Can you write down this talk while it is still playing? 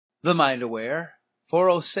The Mind Aware,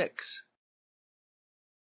 406.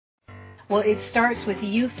 Well, it starts with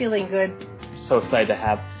you feeling good. So excited to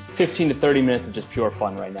have 15 to 30 minutes of just pure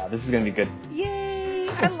fun right now. This is going to be good. Yay!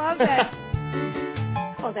 I love that.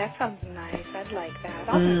 Oh, that sounds nice. I'd like that.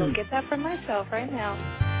 I'll go get that for myself right now.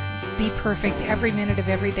 Be perfect every minute of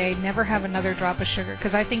every day. Never have another drop of sugar.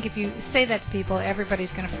 Because I think if you say that to people,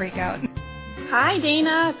 everybody's going to freak out. Hi,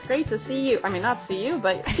 Dana. It's great to see you. I mean, not see you,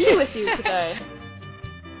 but be with you today.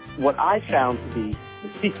 What I found to be the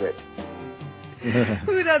secret.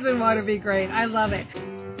 Who doesn't want to be great? I love it.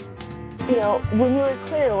 You know, when you're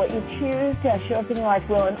clear, what you choose to show up in your life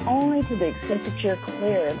will, and only to the extent that you're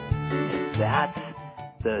clear. That's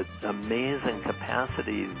the amazing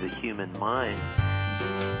capacity of the human mind.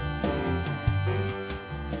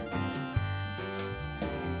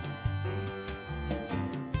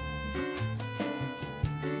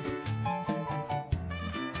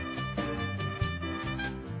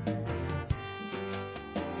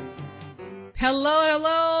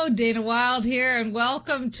 Hello, Dana Wilde here, and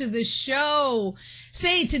welcome to the show.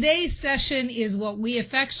 Say, today's session is what we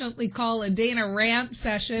affectionately call a Dana Rant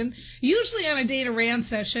session. Usually on a Dana Rant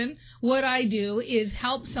session, what I do is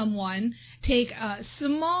help someone take a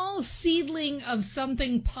small seedling of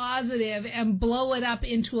something positive and blow it up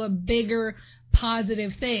into a bigger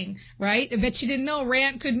positive thing, right? I bet you didn't know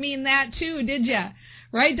rant could mean that too, did ya?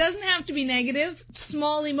 Right? Doesn't have to be negative.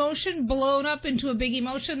 Small emotion blown up into a big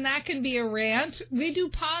emotion, that can be a rant. We do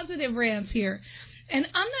positive rants here. And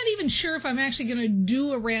I'm not even sure if I'm actually going to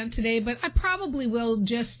do a rant today, but I probably will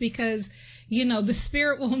just because, you know, the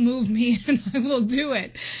spirit will move me and I will do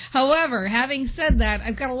it. However, having said that,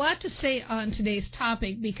 I've got a lot to say on today's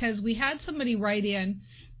topic because we had somebody write in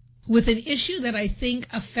with an issue that I think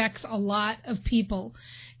affects a lot of people.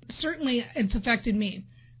 Certainly, it's affected me.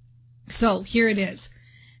 So here it is.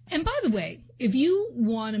 And by the way, if you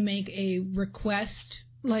want to make a request,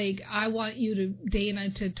 like I want you to, Dana,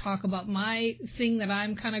 to talk about my thing that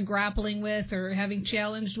I'm kind of grappling with or having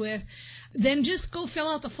challenged with, then just go fill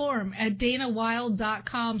out the form at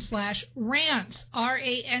danawilde.com/rants,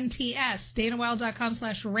 R-A-N-T-S,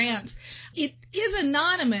 danawilde.com/rants. It is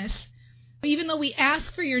anonymous. Even though we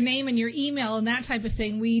ask for your name and your email and that type of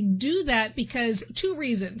thing, we do that because two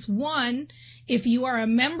reasons. One, if you are a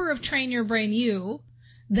member of Train Your Brain U,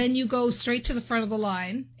 then you go straight to the front of the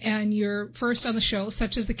line and you're first on the show,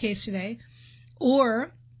 such as the case today.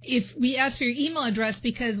 Or if we ask for your email address,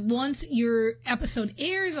 because once your episode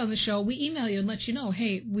airs on the show, we email you and let you know,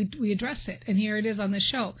 hey, we addressed it, and here it is on the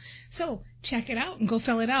show. So check it out and go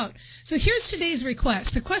fill it out. So here's today's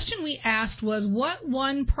request. The question we asked was, what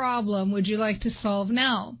one problem would you like to solve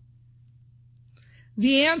now?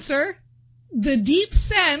 The answer, the deep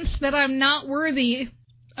sense that I'm not worthy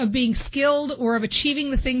of being skilled or of achieving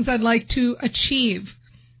the things I'd like to achieve,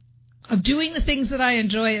 of doing the things that I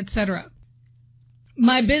enjoy, etc.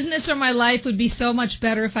 My business or my life would be so much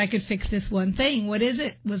better if I could fix this one thing. What is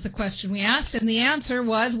it? Was the question we asked. And the answer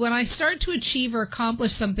was, when I start to achieve or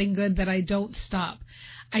accomplish something good, that I don't stop.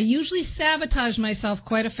 I usually sabotage myself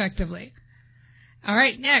quite effectively. All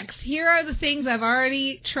right, next. Here are the things I've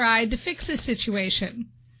already tried to fix this situation.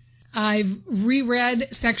 I've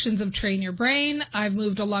reread sections of Train Your Brain. I've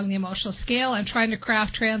moved along the emotional scale. I'm trying to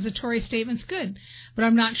craft transitory statements. Good. But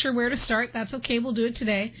I'm not sure where to start. That's okay. We'll do it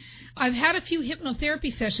today. I've had a few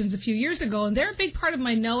hypnotherapy sessions a few years ago, and they're a big part of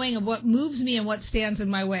my knowing of what moves me and what stands in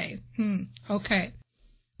my way. Okay.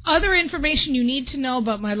 Other information you need to know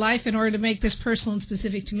about my life in order to make this personal and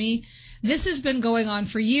specific to me. This has been going on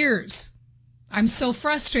for years. I'm so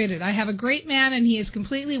frustrated. I have a great man, and he is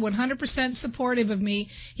completely 100% supportive of me.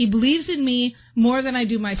 He believes in me more than I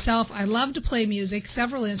do myself. I love to play music,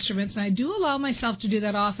 several instruments, and I do allow myself to do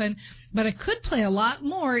that often, but I could play a lot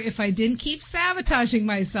more if I didn't keep sabotaging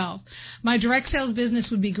myself. My direct sales business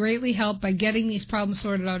would be greatly helped by getting these problems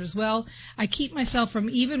sorted out as well. I keep myself from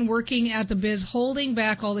even working at the biz, holding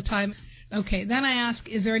back all the time. Okay, then I ask,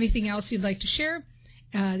 is there anything else you'd like to share?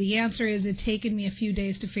 The answer is, it's taken me a few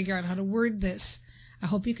days to figure out how to word this. I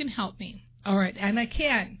hope you can help me. All right, and I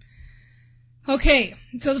can. Okay,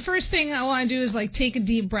 so the first thing I want to do is take a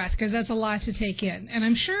deep breath, because that's a lot to take in. And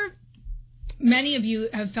I'm sure many of you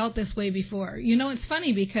have felt this way before. You know, it's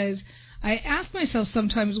funny because I ask myself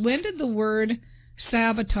sometimes, when did the word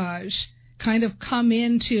sabotage kind of come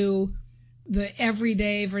into the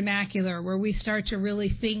everyday vernacular where we start to really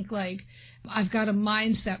think like, I've got a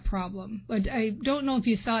mindset problem. But I don't know if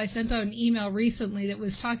you saw, I sent out an email recently that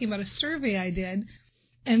was talking about a survey I did,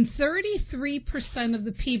 and 33% of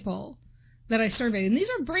the people that I surveyed, and these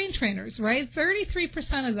are brain trainers, right?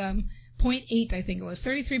 33% of them, 0.8 I think it was,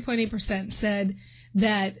 33.8% said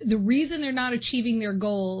that the reason they're not achieving their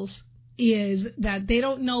goals is that they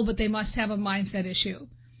don't know, but they must have a mindset issue.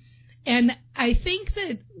 And I think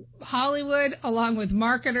that Hollywood, along with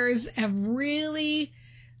marketers, have really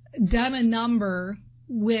done a number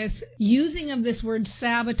with using of this word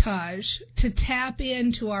sabotage to tap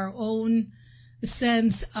into our own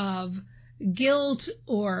sense of guilt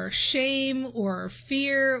or shame or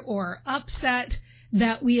fear or upset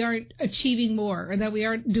that we aren't achieving more or that we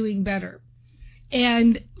aren't doing better.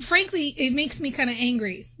 And frankly, it makes me kind of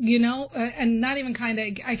angry, and not even kind of,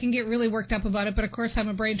 I can get really worked up about it, but of course I'm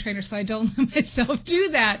a brain trainer, so I don't let myself do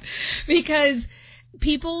that, because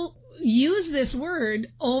people use this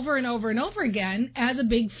word over and over and over again as a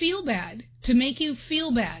big feel bad, to make you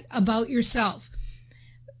feel bad about yourself.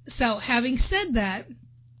 So having said that,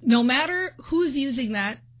 no matter who's using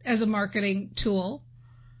that as a marketing tool,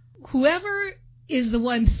 whoever is the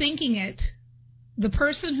one thinking it, the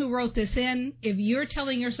person who wrote this in, if you're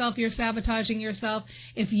telling yourself you're sabotaging yourself,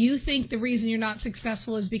 if you think the reason you're not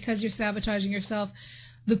successful is because you're sabotaging yourself,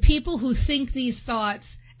 the people who think these thoughts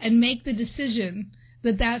and make the decision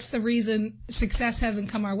that that's the reason success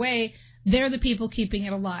hasn't come our way, they're the people keeping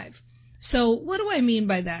it alive. So what do I mean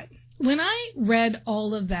by that? When I read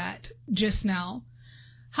all of that just now,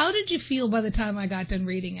 how did you feel by the time I got done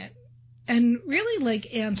reading it? And really,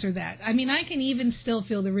 answer that. I mean, I can even still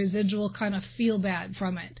feel the residual kind of feel bad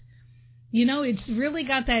from it. It's really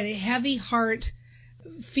got that heavy heart,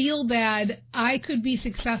 feel bad, I could be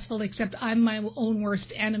successful except I'm my own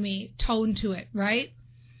worst enemy tone to it, right?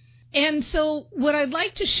 And so what I'd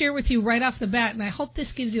like to share with you right off the bat, and I hope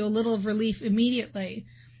this gives you a little of relief immediately,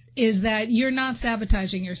 is that you're not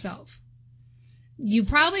sabotaging yourself. You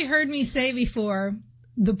probably heard me say before,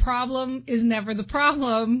 the problem is never the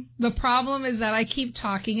problem. The problem is that I keep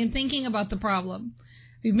talking and thinking about the problem.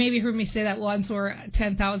 You've maybe heard me say that once or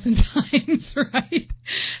 10,000 times, right?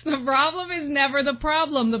 The problem is never the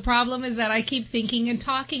problem. The problem is that I keep thinking and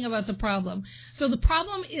talking about the problem. So the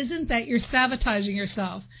problem isn't that you're sabotaging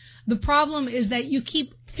yourself. The problem is that you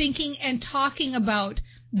keep thinking and talking about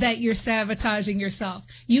that you're sabotaging yourself.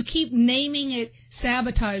 You keep naming it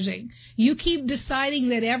sabotaging. You keep deciding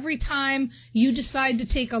that every time you decide to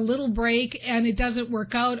take a little break and it doesn't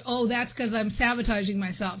work out, oh, that's because I'm sabotaging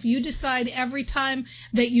myself. You decide every time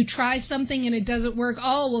that you try something and it doesn't work,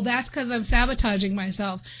 oh, well, that's because I'm sabotaging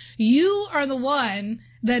myself. You are the one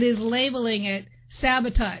that is labeling it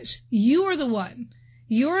sabotage. You are the one.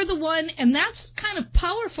 You're the one, and that's kind of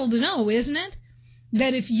powerful to know, isn't it?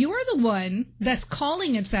 That if you're the one that's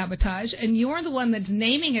calling it sabotage, and you're the one that's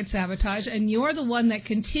naming it sabotage, and you're the one that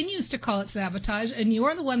continues to call it sabotage, and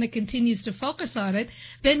you're the one that continues to focus on it,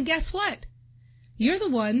 then guess what? You're the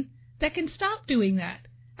one that can stop doing that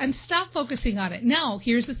and stop focusing on it. Now,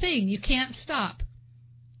 here's the thing. You can't stop.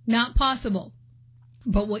 Not possible.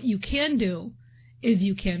 But what you can do is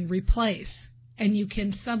you can replace, and you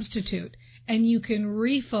can substitute, and you can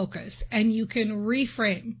refocus, and you can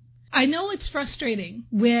reframe. I know it's frustrating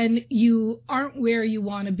when you aren't where you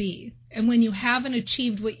want to be and when you haven't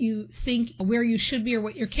achieved what you think where you should be or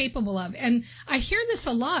what you're capable of. And I hear this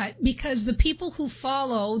a lot because the people who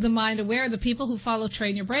follow the Mind Aware, the people who follow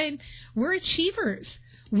Train Your Brain, we're achievers.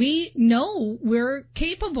 We know we're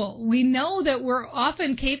capable. We know that we're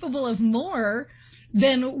often capable of more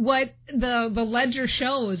than what the ledger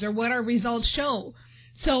shows or what our results show.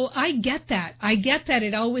 So I get that. I get that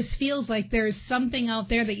it always feels like there's something out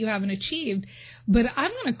there that you haven't achieved. But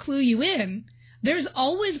I'm going to clue you in. There's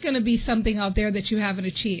always going to be something out there that you haven't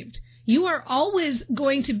achieved. You are always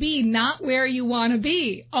going to be not where you want to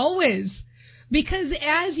be. Always. Because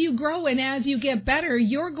as you grow and as you get better,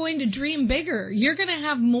 you're going to dream bigger. You're going to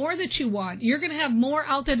have more that you want. You're going to have more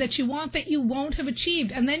out there that you want that you won't have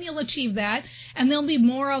achieved. And then you'll achieve that. And there'll be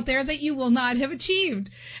more out there that you will not have achieved.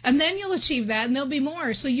 And then you'll achieve that and there'll be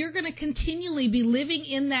more. So you're going to continually be living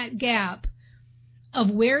in that gap of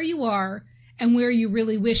where you are and where you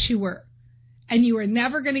really wish you were. And you are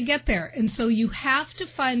never going to get there. And so you have to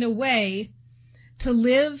find a way to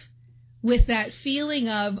live with that feeling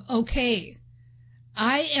of, okay,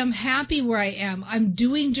 I am happy where I am. I'm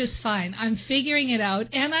doing just fine. I'm figuring it out,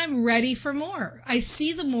 and I'm ready for more. I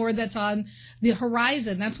see the more that's on the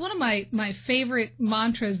horizon. That's one of my favorite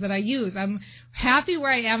mantras that I use. I'm happy where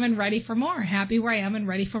I am and ready for more. Happy where I am and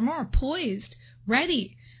ready for more. Poised,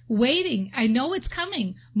 ready, waiting. I know it's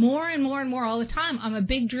coming more and more and more all the time. I'm a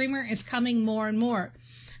big dreamer. It's coming more and more.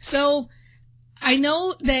 So I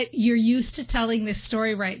know that you're used to telling this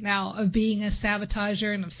story right now of being a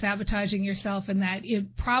sabotager and of sabotaging yourself, and that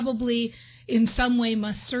it probably in some way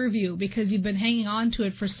must serve you because you've been hanging on to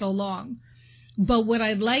it for so long. But what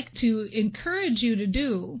I'd like to encourage you to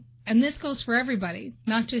do and this goes for everybody,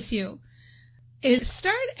 not just you, is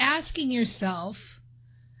start asking yourself,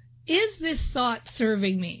 is this thought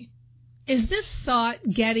serving me? Is this thought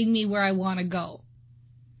getting me where I want to go?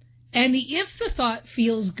 And if the thought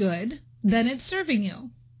feels good, then it's serving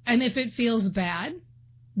you. And if it feels bad,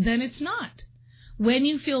 then it's not. When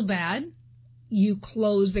you feel bad, you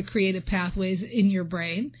close the creative pathways in your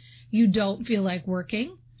brain. You don't feel like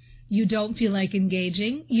working. You don't feel like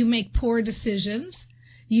engaging. You make poor decisions.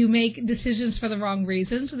 You make decisions for the wrong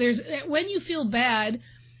reasons. When you feel bad,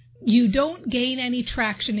 you don't gain any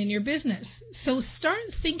traction in your business. So start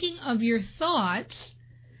thinking of your thoughts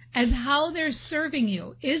as how they're serving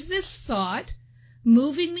you. Is this thought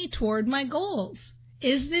moving me toward my goals?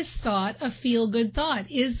 Is this thought a feel-good thought?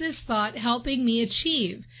 Is this thought helping me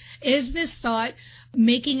achieve? Is this thought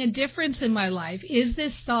making a difference in my life? Is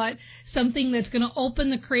this thought something that's going to open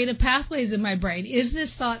the creative pathways in my brain? Is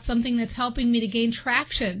this thought something that's helping me to gain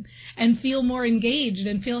traction and feel more engaged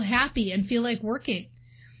and feel happy and feel like working?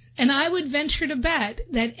 And I would venture to bet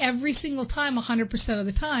that every single time, 100% of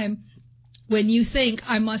the time, when you think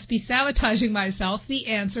I must be sabotaging myself, the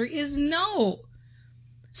answer is no.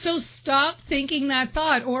 So stop thinking that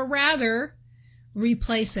thought, or rather,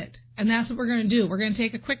 replace it. And that's what we're going to do. We're going to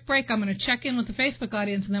take a quick break. I'm going to check in with the Facebook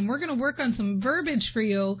audience, and then we're going to work on some verbiage for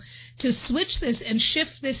you to switch this and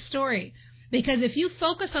shift this story. Because if you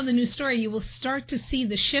focus on the new story, you will start to see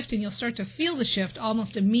the shift, and you'll start to feel the shift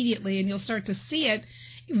almost immediately, and you'll start to see it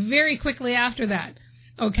very quickly after that.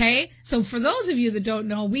 Okay? So for those of you that don't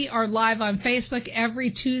know, we are live on Facebook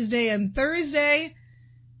every Tuesday and Thursday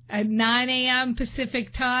at 9 a.m.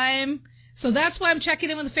 Pacific time. So that's why I'm checking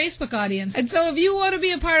in with the Facebook audience. And so if you want to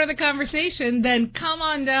be a part of the conversation, then come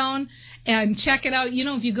on down and check it out. You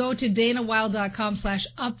know, if you go to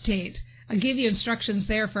DanaWild.com/update, I'll give you instructions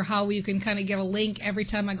there for how you can kind of get a link every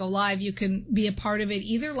time I go live. You can be a part of it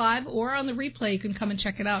either live or on the replay. You can come and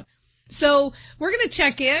check it out. So we're going to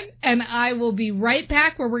check in, and I will be right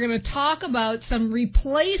back where we're going to talk about some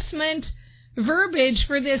replacement verbiage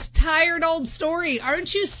for this tired old story.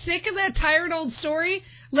 Aren't you sick of that tired old story?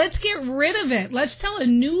 Let's get rid of it. Let's tell a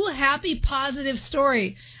new, happy, positive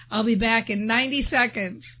story. I'll be back in 90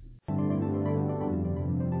 seconds.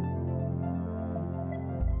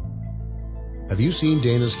 Have you seen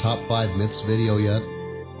Dana's Top 5 Myths video yet?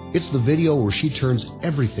 It's the video where she turns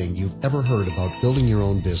everything you've ever heard about building your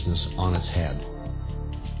own business on its head.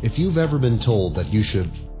 If you've ever been told that you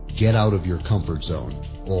should get out of your comfort zone,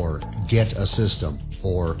 or get a system,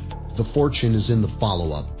 or the fortune is in the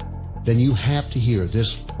follow-up, then you have to hear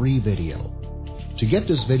this free video. To get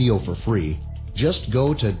this video for free, just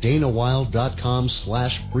go to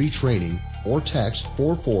DanaWild.com/free training or text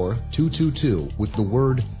 44222 with the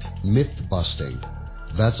word myth-busting.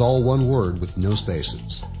 That's all one word with no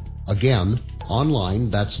spaces. Again,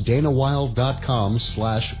 online, that's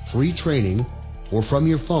DanaWild.com/free training, or from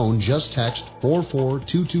your phone, just text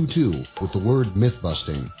 44222 with the word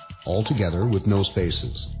myth-busting, all together with no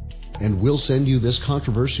spaces. And we'll send you this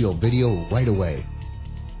controversial video right away.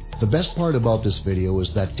 The best part about this video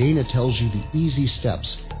is that Dana tells you the easy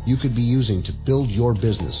steps you could be using to build your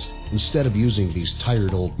business instead of using these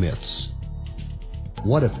tired old myths.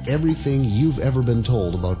 What if everything you've ever been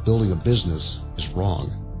told about building a business is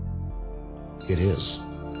wrong? It is.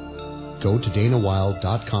 Go to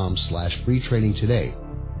DanaWild.com/free training today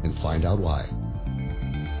and find out why.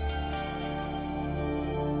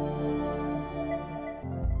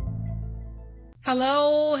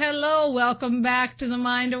 Hello, hello. Welcome back to the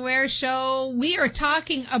Mind Aware Show. We are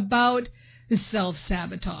talking about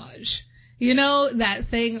self-sabotage. You know, that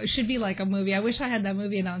thing, it should be like a movie. I wish I had that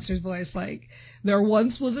movie announcer's voice, like, there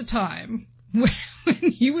once was a time when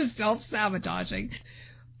he was self-sabotaging.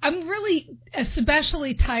 I'm really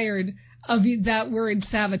especially tired of that word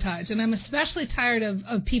sabotage, and I'm especially tired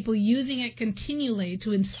of people using it continually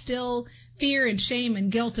to instill fear and shame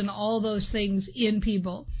and guilt and all those things in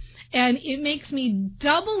people. And it makes me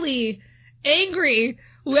doubly angry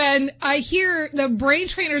when I hear the brain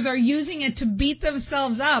trainers are using it to beat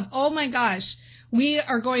themselves up. Oh my gosh, we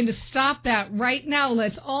are going to stop that right now.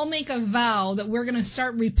 Let's all make a vow that we're going to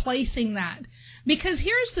start replacing that. Because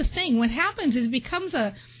here's the thing, what happens is it becomes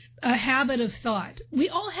a habit of thought. We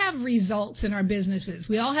all have results in our businesses.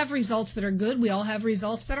 We all have results that are good. We all have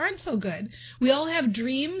results that aren't so good. We all have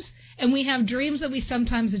dreams, and we have dreams that we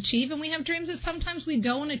sometimes achieve, and we have dreams that sometimes we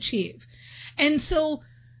don't achieve. And so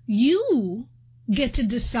you get to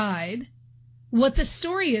decide what the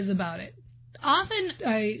story is about it. Often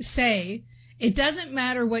I say, it doesn't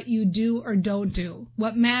matter what you do or don't do.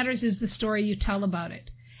 What matters is the story you tell about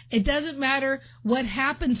it. It doesn't matter what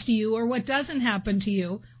happens to you or what doesn't happen to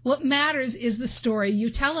you. What matters is the story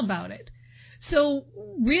you tell about it. So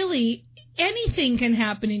really, anything can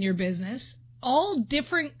happen in your business. All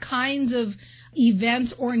different kinds of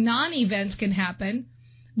events or non-events can happen,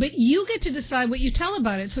 but you get to decide what you tell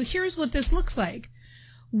about it. So here's what this looks like.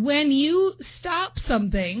 When you stop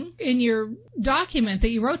something in your document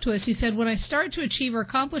that you wrote to us, you said, when I start to achieve or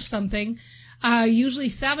accomplish something, I usually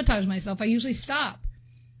sabotage myself. I usually stop.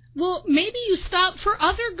 Well, maybe you stop for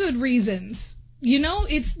other good reasons. You know,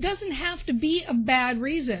 it doesn't have to be a bad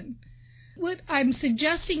reason. What I'm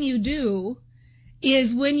suggesting you do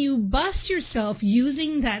is when you bust yourself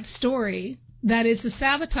using that story, that is the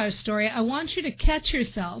sabotage story, I want you to catch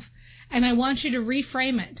yourself and I want you to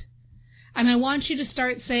reframe it. And I want you to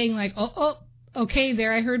start saying like, okay,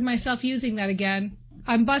 there, I heard myself using that again.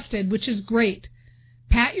 I'm busted, which is great.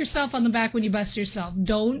 Pat yourself on the back when you bust yourself.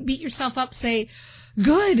 Don't beat yourself up. Say,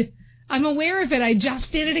 good, I'm aware of it. I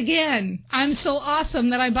just did it again. I'm so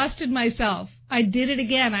awesome that I busted myself. I did it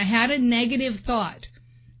again. I had a negative thought.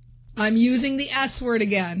 I'm using the S word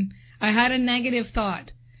again. I had a negative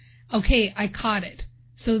thought. Okay, I caught it.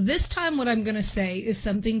 So this time what I'm going to say is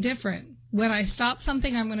something different. When I stop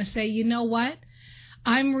something, I'm going to say, you know what?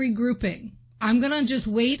 I'm regrouping. I'm going to just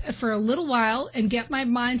wait for a little while and get my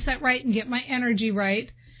mindset right and get my energy right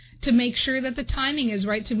to make sure that the timing is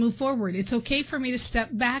right to move forward. It's okay for me to step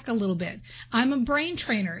back a little bit. I'm a brain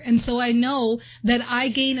trainer, and so I know that I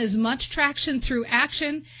gain as much traction through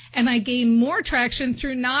action and I gain more traction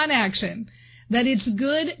through non-action. That it's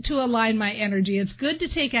good to align my energy. It's good to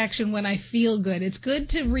take action when I feel good. It's good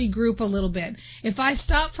to regroup a little bit. If I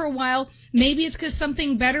stop for a while, maybe it's because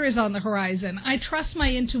something better is on the horizon. I trust my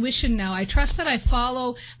intuition now. I trust that I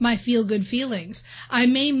follow my feel-good feelings. I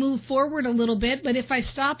may move forward a little bit, but if I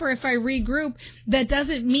stop or if I regroup, that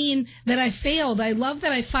doesn't mean that I failed. I love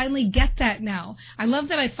that I finally get that now. I love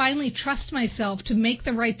that I finally trust myself to make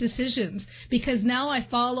the right decisions because now I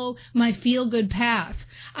follow my feel-good path.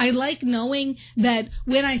 I like knowing that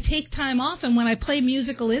when I take time off and when I play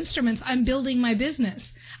musical instruments, I'm building my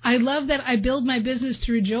business. I love that I build my business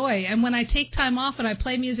through joy. And when I take time off and I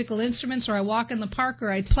play musical instruments or I walk in the park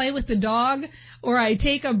or I play with the dog or I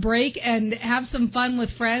take a break and have some fun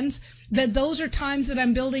with friends, that those are times that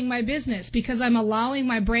I'm building my business because I'm allowing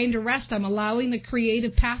my brain to rest. I'm allowing the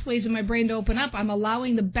creative pathways in my brain to open up. I'm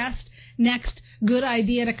allowing the best next good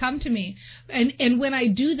idea to come to me. And when I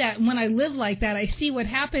do that, and when I live like that, I see what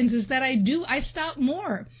happens is that I stop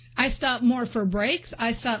more. I stop more for breaks.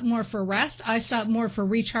 I stop more for rest. I stop more for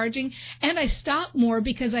recharging. And I stop more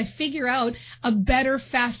because I figure out a better,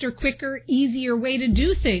 faster, quicker, easier way to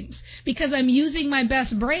do things because I'm using my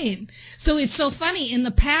best brain. So it's so funny. In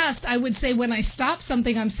the past, I would say when I stop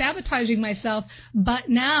something, I'm sabotaging myself. But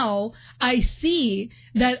now I see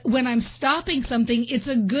that when I'm stopping something, it's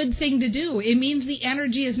a good thing to do. It means the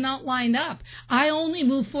energy is not lined up. I only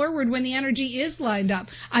move forward when the energy is lined up.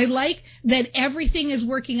 I like that everything is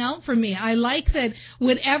working out for me. I like that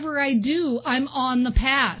whatever I do, I'm on the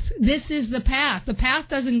path. This is the path. The path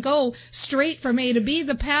doesn't go straight from A to B.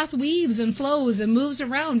 The path weaves and flows and moves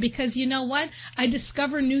around because you know what? I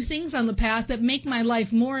discover new things on the path that make my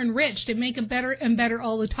life more enriched and make it better and better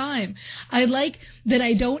all the time. I like that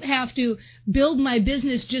I don't have to build my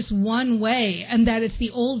business just one way and that it's the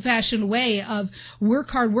old-fashioned way of work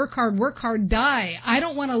hard, work hard, work hard, die. I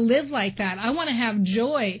don't want to live like that. I want to have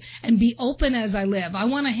joy and be open as I live. I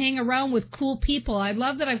want to hang around with cool people. I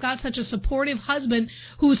love that I've got such a supportive husband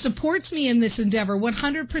who supports me in this endeavor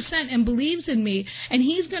 100% and believes in me. And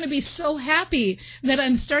he's going to be so happy that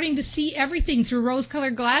I'm starting to see everything through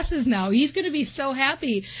rose-colored glasses now. He's going to be so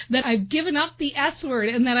happy that I've given up the S word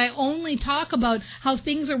and that I only talk about how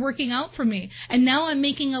things are working out for me. And now I'm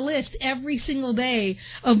making a list every single day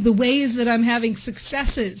of the ways that I'm having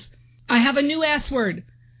successes. I have a new S word.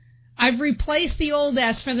 I've replaced the old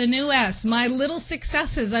S for the new S. My little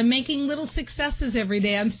successes. I'm making little successes every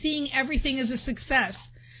day. I'm seeing everything as a success.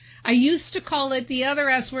 I used to call it the other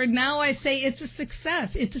S word. Now I say it's a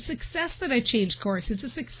success. It's a success that I changed course. It's a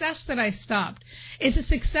success that I stopped. It's a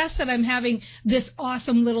success that I'm having this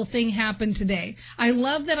awesome little thing happen today. I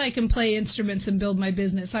love that I can play instruments and build my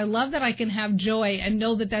business. I love that I can have joy and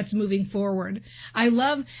know that that's moving forward. I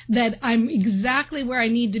love that I'm exactly where I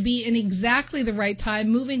need to be in exactly the right time,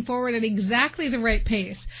 moving forward at exactly the right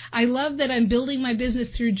pace. I love that I'm building my business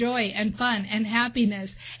through joy and fun and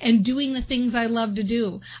happiness and doing the things I love to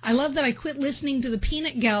do. I love that I quit listening to the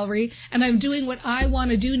peanut gallery and I'm doing what I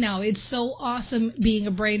want to do now. It's so awesome being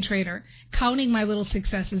a brain trainer, counting my little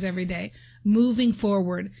successes every day, moving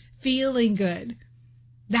forward, feeling good.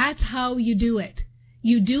 That's how you do it.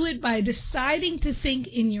 You do it by deciding to think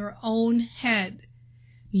in your own head.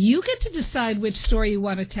 You get to decide which story you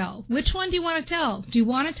want to tell. Which one do you want to tell? Do you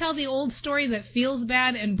want to tell the old story that feels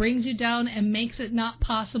bad and brings you down and makes it not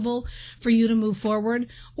possible for you to move forward?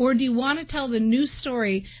 Or do you want to tell the new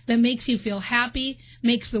story that makes you feel happy,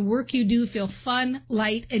 makes the work you do feel fun,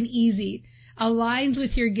 light, and easy, aligns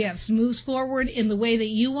with your gifts, moves forward in the way that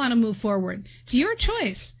you want to move forward? It's your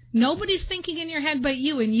choice. Nobody's thinking in your head but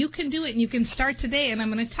you, and you can do it, and you can start today. And I'm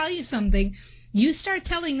going to tell you something. You start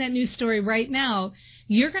telling that new story right now,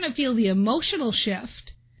 you're going to feel the emotional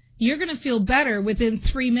shift. You're going to feel better within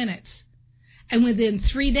 3 minutes. And within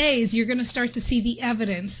 3 days, you're going to start to see the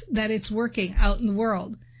evidence that it's working out in the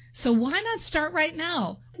world. So why not start right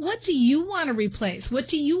now? What do you want to replace? What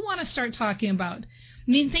do you want to start talking about?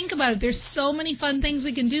 I mean, think about it. There's so many fun things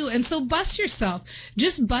we can do. And so bust yourself.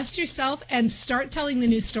 Just bust yourself and start telling the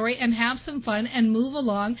new story and have some fun and move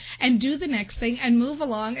along and do the next thing and move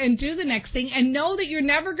along and do the next thing and know that you're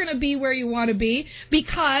never going to be where you want to be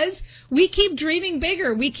because we keep dreaming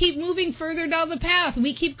bigger. We keep moving further down the path.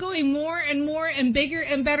 We keep going more and more and bigger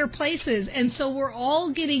and better places. And so we're all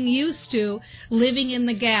getting used to living in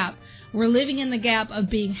the gap. We're living in the gap of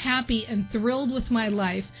being happy and thrilled with my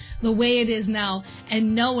life the way it is now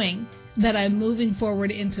and knowing that I'm moving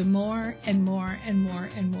forward into more and more and more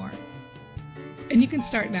and more. And you can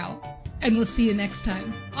start now. And we'll see you next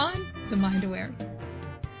time on The Mind Aware.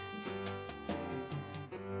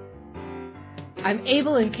 I'm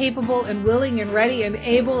able and capable and willing and ready and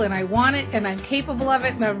able and I want it and I'm capable of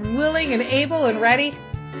it and I'm willing and able and ready.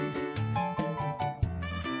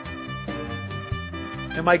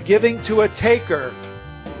 Am I giving to a taker?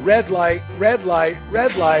 Red light, red light,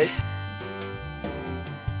 red light.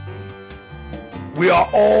 We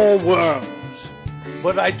are all worms,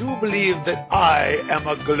 but I do believe that I am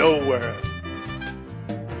a glowworm.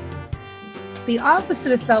 The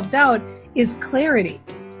opposite of self-doubt is clarity.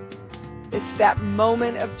 It's that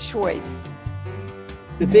moment of choice.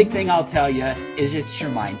 The big thing I'll tell you is it's your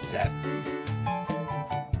mindset.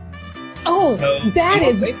 Oh, so, that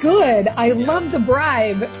is good. I love the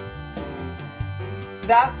bribe.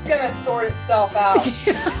 That's going to sort itself out.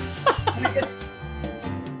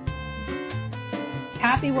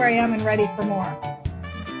 Happy where I am and ready for more.